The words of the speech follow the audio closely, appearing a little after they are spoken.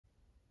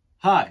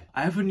Hi,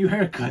 I have a new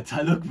haircut.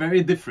 I look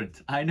very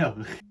different, I know.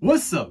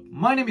 What's up?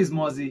 My name is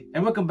Moziy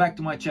and welcome back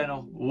to my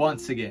channel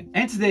once again.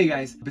 And today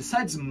guys,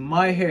 besides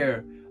my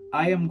hair,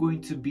 I am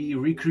going to be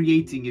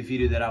recreating a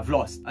video that I've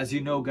lost. As you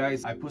know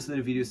guys, I posted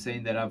a video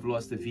saying that I've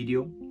lost a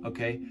video,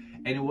 okay?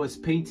 And it was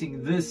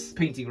painting this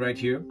painting right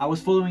here. I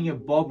was following a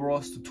Bob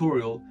Ross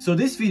tutorial. So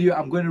this video,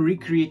 I'm going to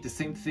recreate the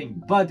same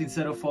thing, but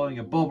instead of following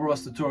a Bob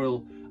Ross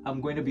tutorial, I'm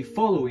going to be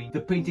following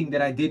the painting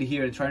that I did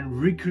here and try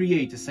and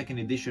recreate a second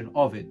edition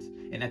of it.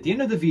 And at the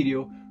end of the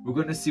video, we're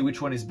going to see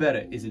which one is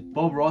better. Is it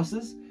Bob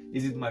Ross's?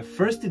 Is it my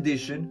first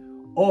edition?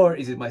 Or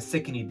is it my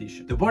second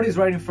edition? The board is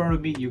right in front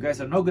of me. You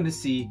guys are not going to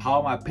see how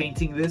am I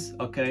painting this,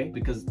 okay?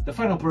 Because the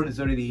final product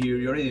is already here.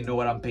 You already know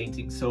what I'm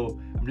painting.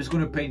 So I'm just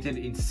going to paint it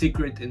in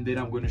secret and then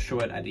I'm going to show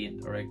it at the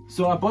end, all right?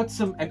 So I bought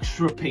some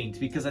extra paint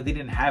because I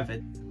didn't have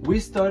it. We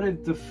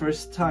started the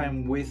first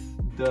time with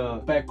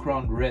the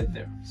background red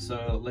there.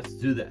 So let's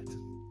do that.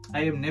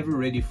 I am never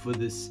ready for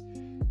this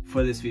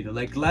video.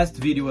 Like last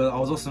video, I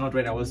was also not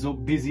ready. I was so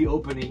busy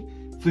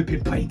opening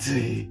flipping paint.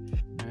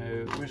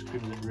 Where's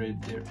crimson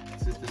red there?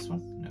 Is it this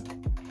one? No.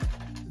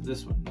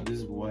 This one. No, this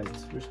is white.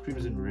 Where's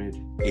crimson red?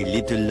 A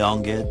little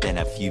longer than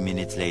a few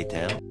minutes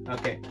later.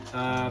 Okay.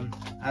 I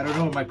don't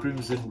know what my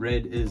crimson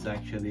red is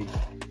actually.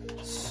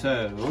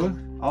 So,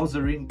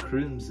 Alzarine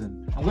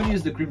crimson. I'm going to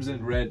use the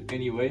crimson red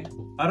anyway.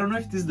 I don't know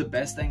if this is the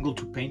best angle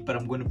to paint, but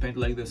I'm going to paint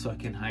like this so I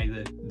can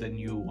hide the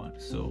new one.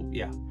 So,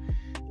 yeah.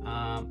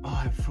 Oh,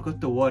 I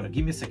forgot the water.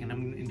 Give me a second.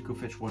 I'm going to go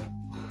fetch water.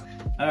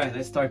 Alright,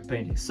 let's start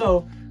painting.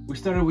 So, we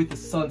started with the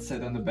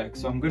sunset on the back.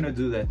 So, I'm going to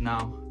do that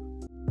now.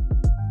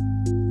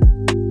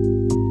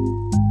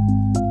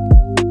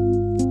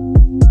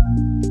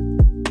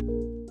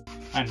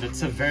 And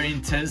it's a very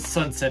intense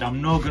sunset.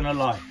 I'm not going to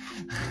lie.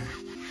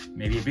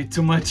 Maybe a bit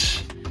too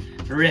much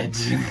red.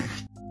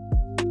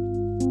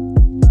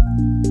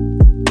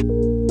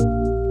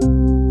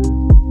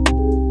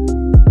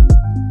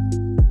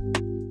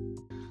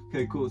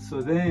 Okay, cool.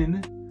 So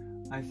then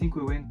I think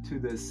we went to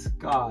the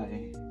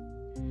sky.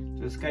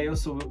 The sky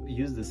also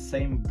used the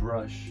same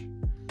brush.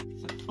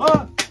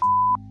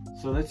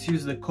 So let's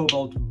use the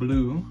cobalt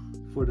blue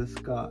for the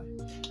sky.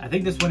 I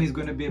think this one is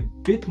going to be a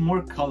bit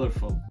more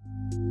colorful.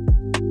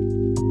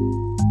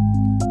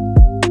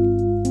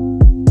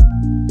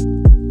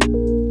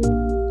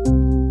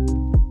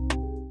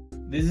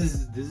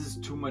 This is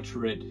too much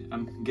red.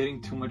 I'm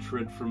getting too much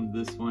red from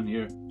this one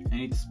here. I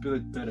need to spill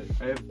it better.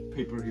 I have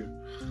paper here.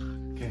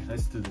 Okay,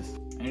 let's do this.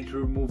 I need to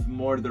remove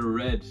more of the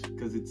red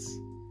because it's...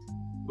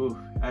 Oh,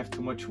 I have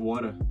too much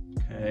water.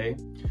 Okay,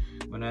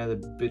 I'm gonna add a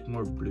bit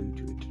more blue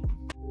to it.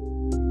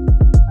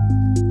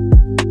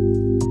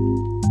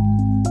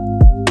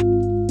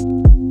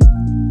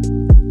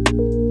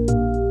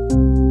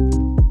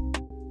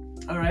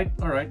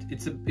 Alright.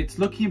 It's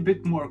looking a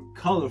bit more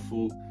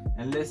colorful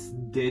and less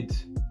dead.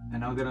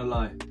 And I'm gonna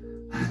lie.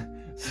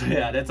 So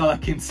yeah, that's all I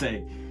can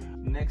say.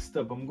 Next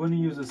up, I'm gonna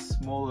use a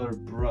smaller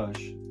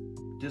brush.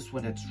 This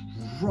one that's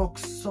rock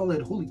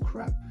solid. Holy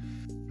crap.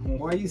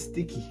 Why are you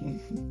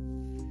sticky?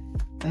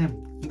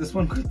 Damn, this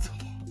one got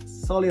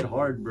solid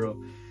hard,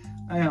 bro.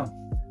 I am.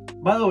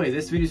 By the way,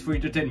 this video is for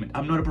entertainment.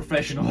 I'm not a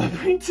professional at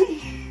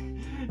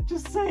painting.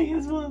 Just saying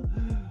as well.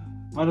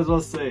 Might as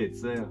well say it.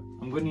 So yeah,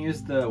 I'm gonna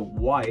use the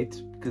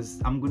white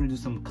because I'm gonna do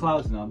some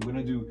clouds now.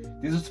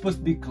 These are supposed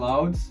to be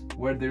clouds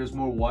where there's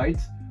more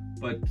white,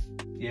 but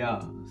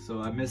yeah,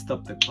 so I messed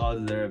up the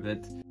clouds there a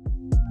bit.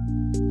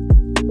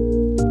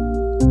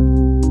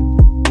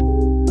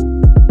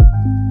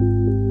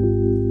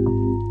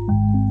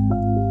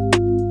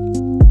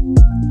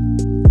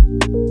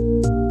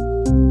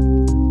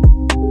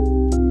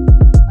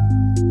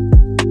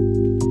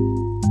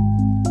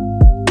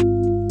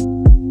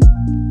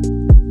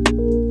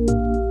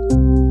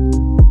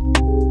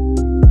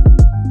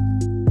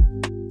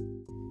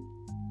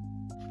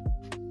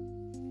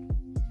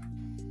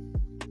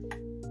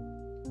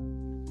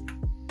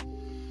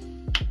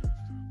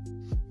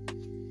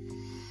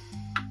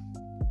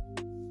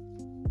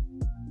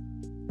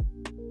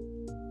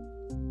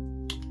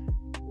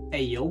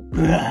 Hey yo.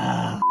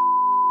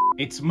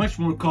 It's much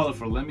more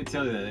colorful, let me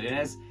tell you that.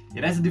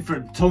 It has a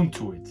different tone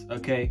to it,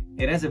 okay?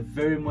 It has a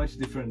very much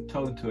different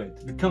tone to it.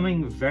 It's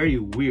becoming very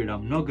weird,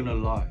 I'm not gonna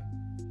lie.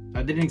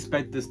 I didn't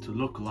expect this to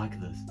look like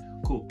this.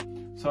 Cool.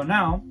 So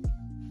now,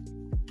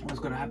 what's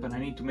gonna happen? I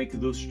need to make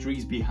those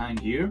trees behind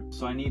here.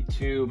 So I need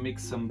to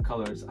mix some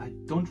colors. I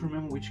don't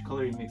remember which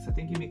color he mixed. I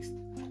think he mixed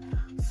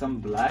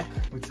some black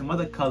with some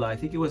other color. I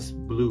think it was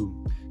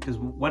blue. Because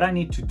what I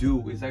need to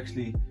do is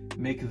actually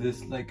make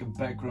this like a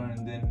background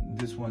and then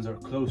these ones are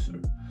closer.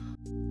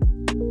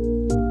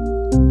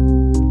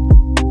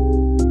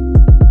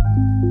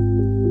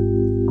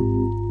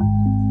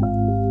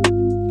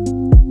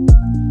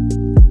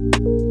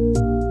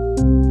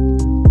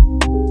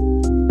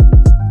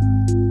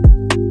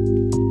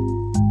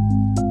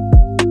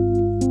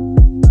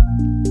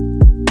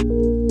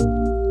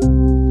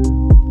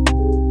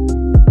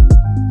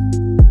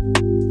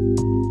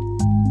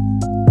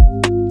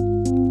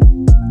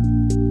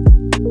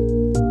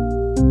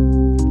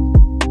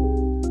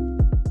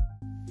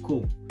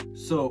 Cool.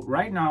 So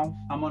right now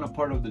I'm on a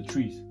part of the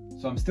trees.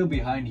 So I'm still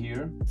behind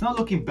here. It's not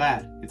looking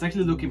bad. It's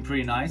actually looking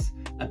pretty nice.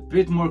 A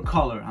bit more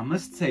color. I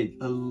must say,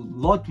 a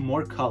lot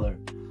more color.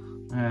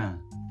 Yeah.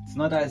 It's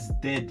not as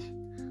dead.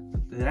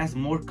 It has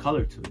more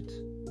color to it.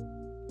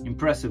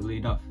 Impressively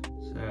enough.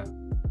 So yeah.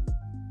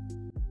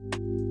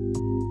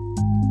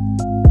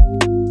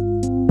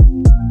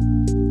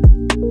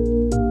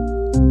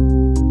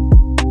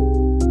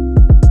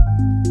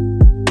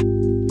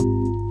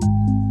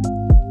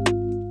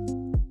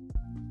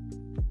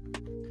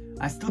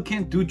 I still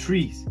can't do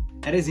trees.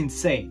 That is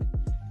insane.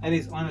 That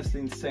is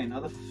honestly insane. How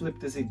the flip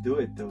does he do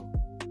it though?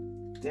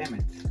 Damn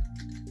it.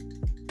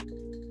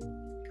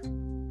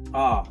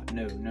 Ah,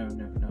 no, no,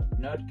 no, no.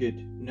 Not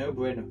good. No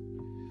bueno.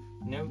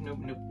 No, no,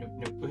 no,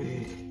 no,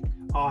 no.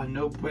 Ah,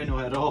 no bueno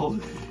at all.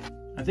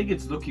 I think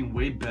it's looking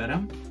way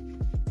better.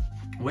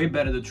 Way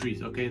better the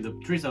trees, okay? The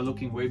trees are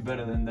looking way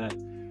better than that.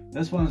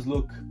 This ones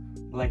look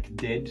like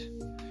dead.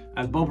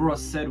 As Bob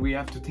Ross said, we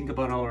have to think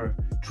about our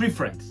tree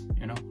friends,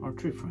 you know? Our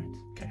tree friends.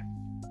 Okay.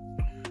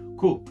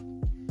 Cool.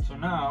 So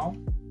now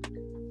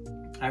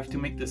I have to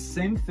make the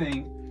same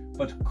thing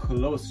but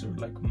closer,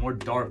 like more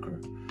darker.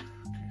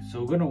 Okay,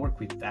 so we're gonna work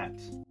with that.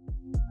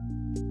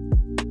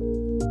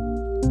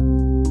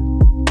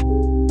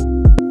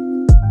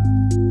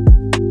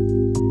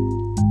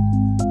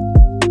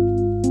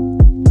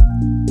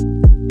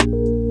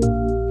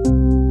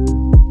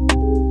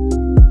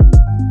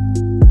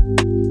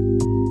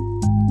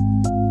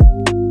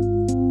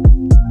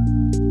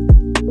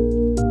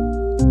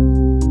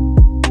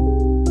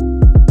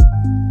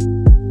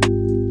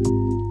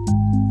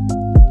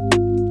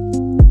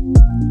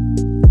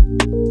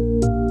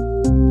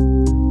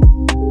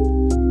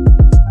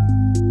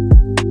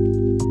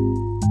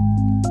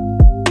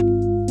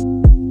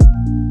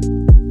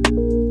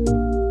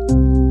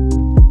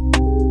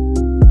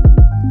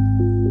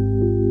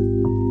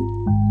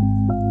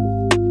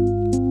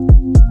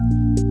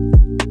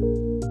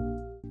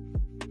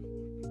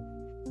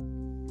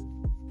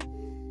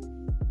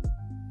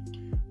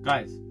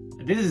 Guys,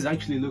 this is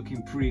actually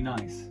looking pretty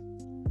nice.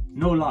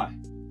 No lie.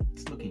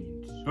 It's looking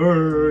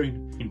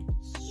insane.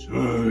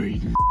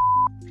 Insane.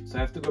 So I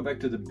have to go back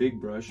to the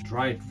big brush,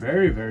 dry it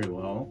very, very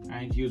well,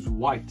 and use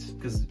white,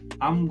 because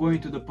I'm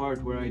going to the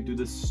part where I do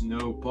the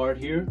snow part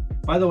here.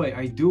 By the way,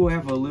 I do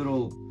have a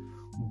little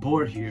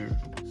board here.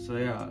 So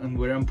yeah, and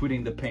where I'm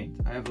putting the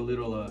paint. I have a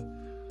little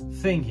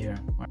thing here.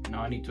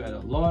 Now I need to add a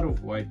lot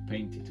of white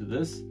paint into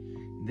this.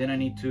 Then I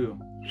need to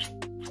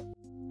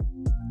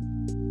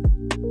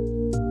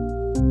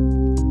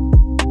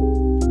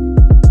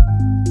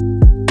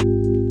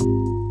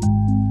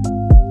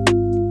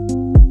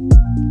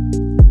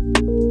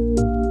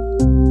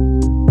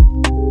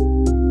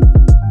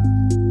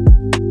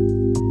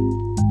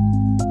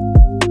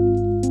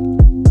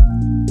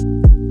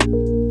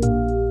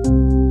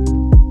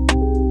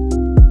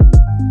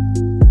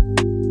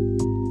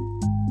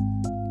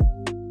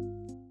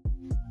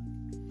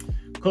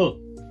cool.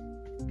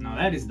 Now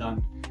that is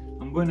done.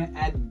 I'm gonna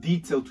add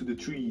detail to the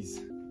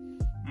trees.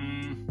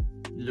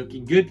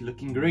 Looking good,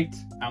 looking great.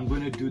 I'm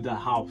gonna do the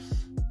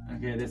house.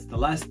 Okay, that's the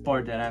last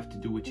part that I have to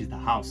do, which is the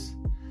house.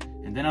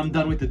 And then I'm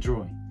done with the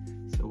drawing.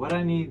 So what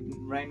I need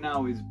right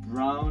now is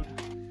brown.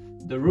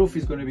 The roof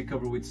is gonna be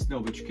covered with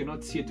snow, but you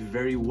cannot see it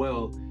very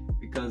well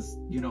because,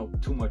 you know,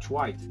 too much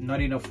white.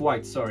 Not enough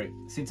white, sorry.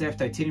 Since I have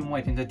titanium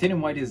white, and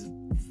titanium white is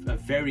a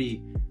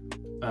very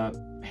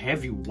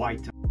heavy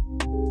white.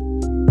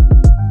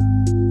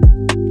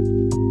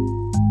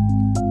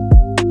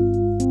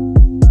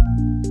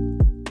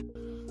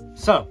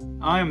 So,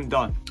 I am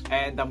done,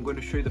 and I'm going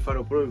to show you the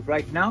final product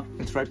right now.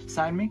 It's right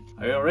beside me.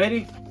 Are you all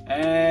ready?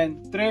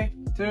 And 3,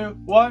 2,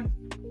 1.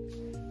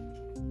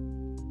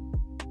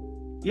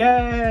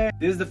 Yay!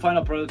 This is the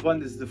final product one.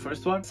 This is the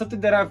first one. Something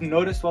that I've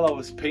noticed while I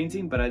was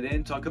painting, but I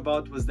didn't talk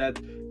about, was that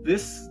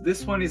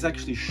this one is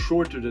actually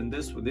shorter than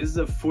this one. This is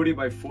a 40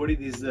 by 40.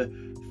 This is a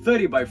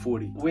 30 by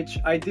 40, which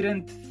I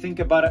didn't think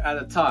about it at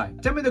the time.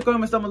 Tell me in the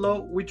comments down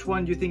below which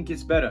one you think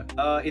is better.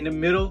 In the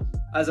middle,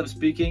 as I'm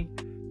speaking,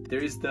 there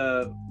is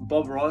the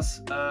Bob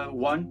Ross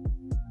one,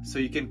 so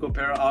you can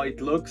compare how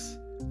it looks.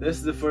 This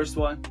is the first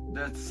one,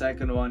 that's the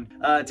second one.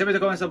 Tell me in the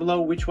comments down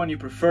below which one you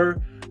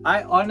prefer.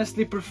 I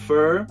honestly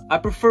prefer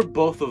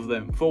both of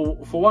them for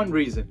one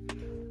reason.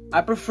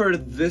 I prefer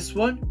this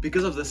one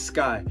because of the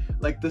sky.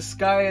 Like, the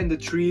sky and the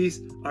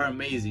trees are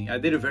amazing. I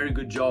did a very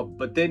good job,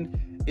 but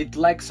then it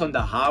lacks on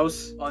the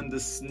house, on the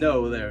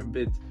snow there a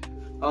bit.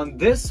 On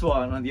this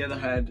one, on the other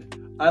hand,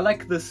 I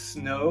like the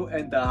snow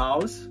and the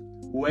house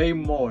way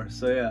more,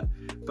 so yeah.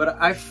 But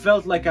I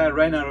felt like I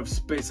ran out of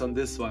space on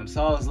this one,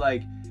 so I was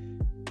like,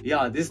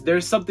 yeah,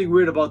 there's something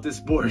weird about this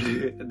board.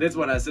 That's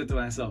what I said to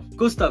myself.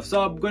 Cool stuff.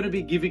 So I'm gonna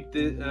be giving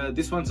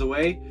these ones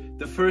away.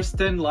 The first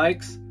 10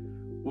 likes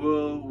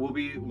will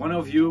be, one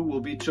of you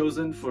will be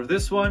chosen for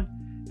this one,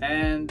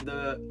 and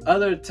the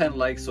other 10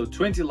 likes, so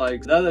 20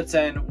 likes, the other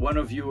 10, one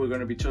of you are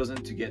gonna be chosen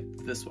to get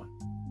this one.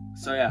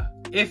 So yeah,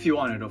 if you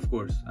want it, of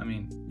course. I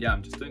mean, yeah,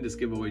 I'm just doing this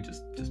giveaway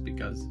just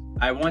because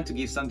I want to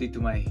give something to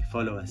my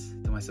followers,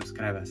 to to my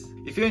subscribers.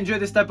 If you enjoy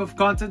this type of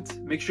content,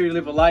 make sure you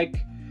leave a like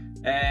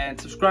and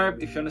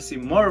subscribe if you want to see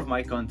more of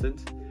my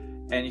content,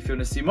 and if you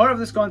want to see more of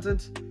this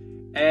content,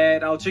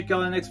 and I'll check you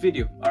on the next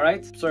video.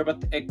 Alright, sorry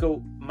about the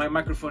echo, my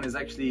microphone is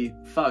actually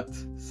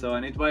fucked, so I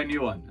need to buy a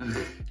new one.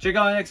 Check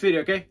out the next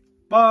video, okay?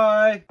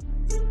 Bye.